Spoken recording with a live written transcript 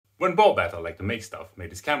When Bob at I Like to Make Stuff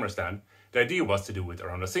made his camera stand, the idea was to do it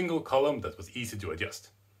around a single column that was easy to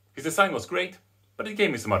adjust. His design was great, but it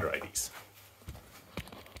gave me some other ideas.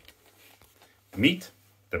 Meet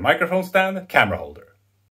the microphone stand camera holder.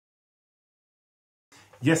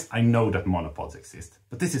 Yes, I know that monopods exist,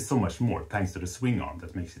 but this is so much more thanks to the swing arm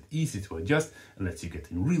that makes it easy to adjust and lets you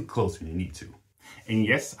get in real close when you need to. And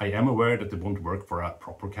yes, I am aware that it won't work for a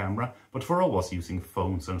proper camera, but for all of us using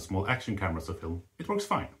phones and small action cameras to film, it works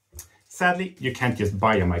fine. Sadly, you can't just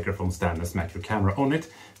buy a microphone stand and smack your camera on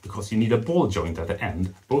it, because you need a ball joint at the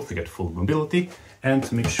end, both to get full mobility and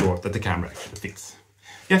to make sure that the camera actually fits.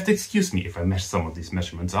 You have to excuse me if I mess some of these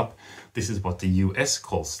measurements up. This is what the US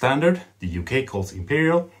calls standard, the UK calls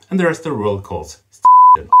imperial, and the rest of the world calls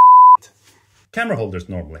standard. Camera holders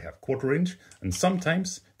normally have 1/4 inch, and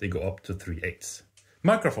sometimes they go up to 3/8.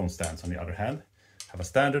 Microphone stands, on the other hand, have a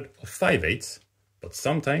standard of 5/8, but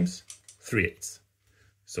sometimes 3/8.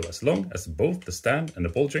 So as long as both the stand and the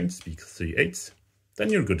ball joint speak 3/8, then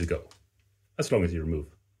you're good to go. As long as you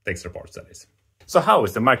remove the extra parts, that is. So how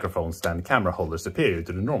is the microphone stand camera holder superior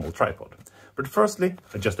to the normal tripod? But firstly,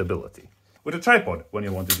 adjustability. With a tripod, when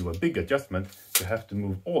you want to do a big adjustment, you have to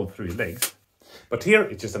move all 3 legs. But here,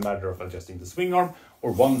 it's just a matter of adjusting the swing arm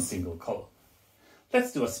or one single column.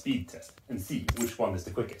 Let's do a speed test and see which one is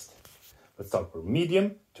the quickest. Let's start from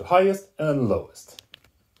medium to highest and lowest.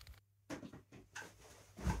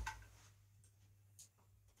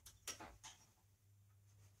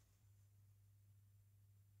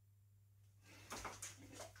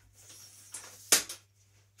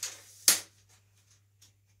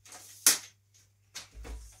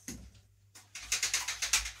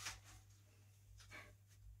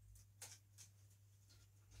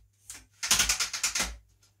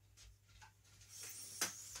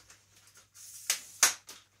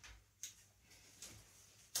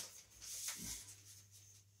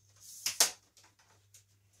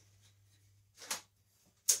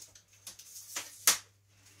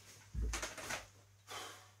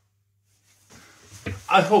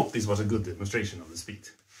 I hope this was a good demonstration of the speed.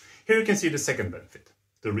 Here you can see the second benefit,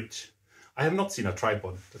 the reach. I have not seen a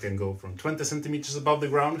tripod that can go from 20 centimeters above the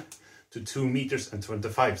ground to 2 meters and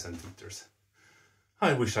 25 centimeters.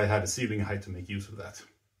 I wish I had a ceiling height to make use of that.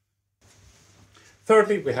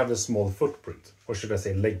 Thirdly, we have the small footprint, or should I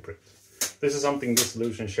say leg print. This is something this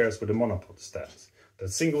solution shares with the monopod stands. That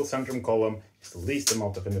single centrum column is the least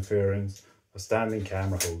amount of interference a standing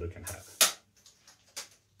camera holder can have.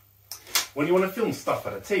 When you want to film stuff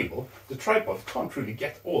at a table, the tripod can't really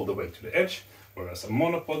get all the way to the edge, whereas a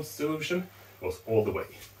monopod solution goes all the way.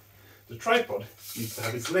 The tripod needs to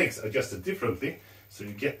have its legs adjusted differently, so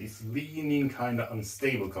you get this leaning, kind of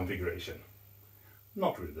unstable configuration.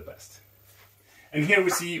 Not really the best. And here we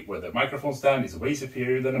see where the microphone stand is way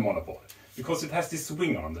superior than a monopod, because it has this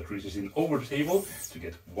swing arm that reaches in over the table to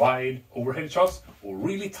get wide overhead shots or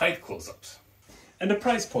really tight close-ups. And the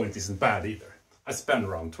price point isn't bad either. I spent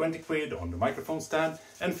around 20 quid on the microphone stand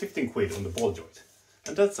and 15 quid on the ball joint.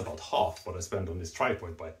 And that's about half what I spent on this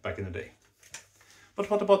tripod back in the day. But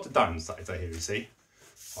what about the downsides, I hear you say?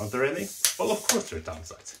 Aren't there any? Well, of course there are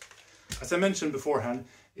downsides. As I mentioned beforehand,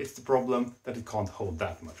 it's the problem that it can't hold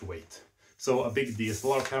that much weight. So a big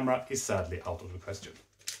DSLR camera is sadly out of the question.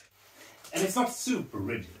 And it's not super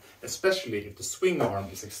rigid, especially if the swing arm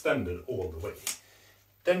is extended all the way.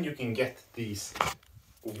 Then you can get these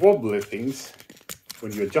wobbly things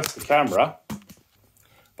when you adjust the camera,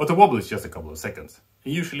 but the wobble is just a couple of seconds,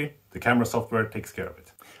 and usually the camera software takes care of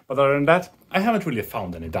it. But other than that, I haven't really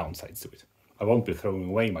found any downsides to it. I won't be throwing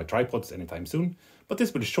away my tripods anytime soon, but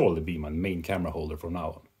this will surely be my main camera holder from now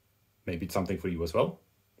on. Maybe it's something for you as well.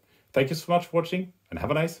 Thank you so much for watching, and have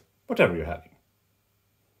a nice whatever you're having.